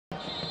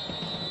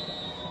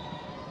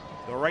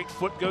The right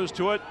foot goes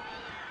to it.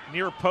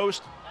 Near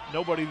post,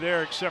 nobody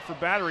there except for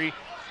Battery,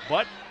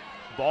 but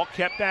ball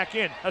kept back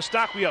in.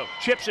 Estacquio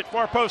chips it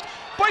far post.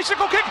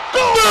 Bicycle kick,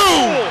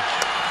 goal!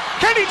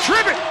 Kenny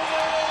Tribbett!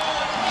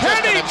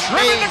 Kenny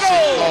Tribbett the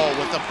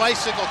goal! With the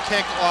bicycle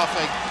kick off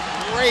a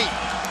great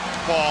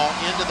ball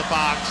into the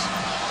box.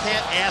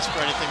 Can't ask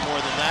for anything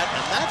more than that,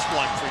 and that's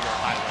one for your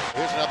highlight.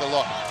 Here's another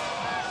look.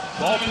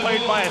 Ball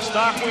played by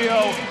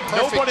Estacquio.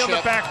 Nobody on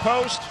the back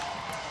post.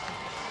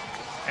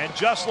 And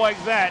just like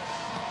that,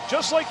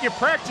 just like you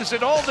practice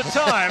it all the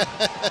time,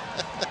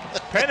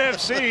 Penn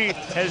FC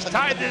has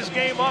tied this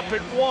game up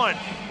at 1.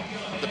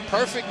 The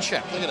perfect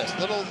chip. Look at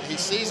this. He's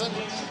seasoned.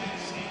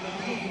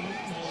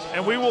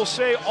 And we will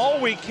say all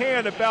we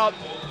can about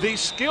the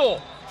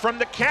skill from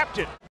the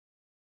captain.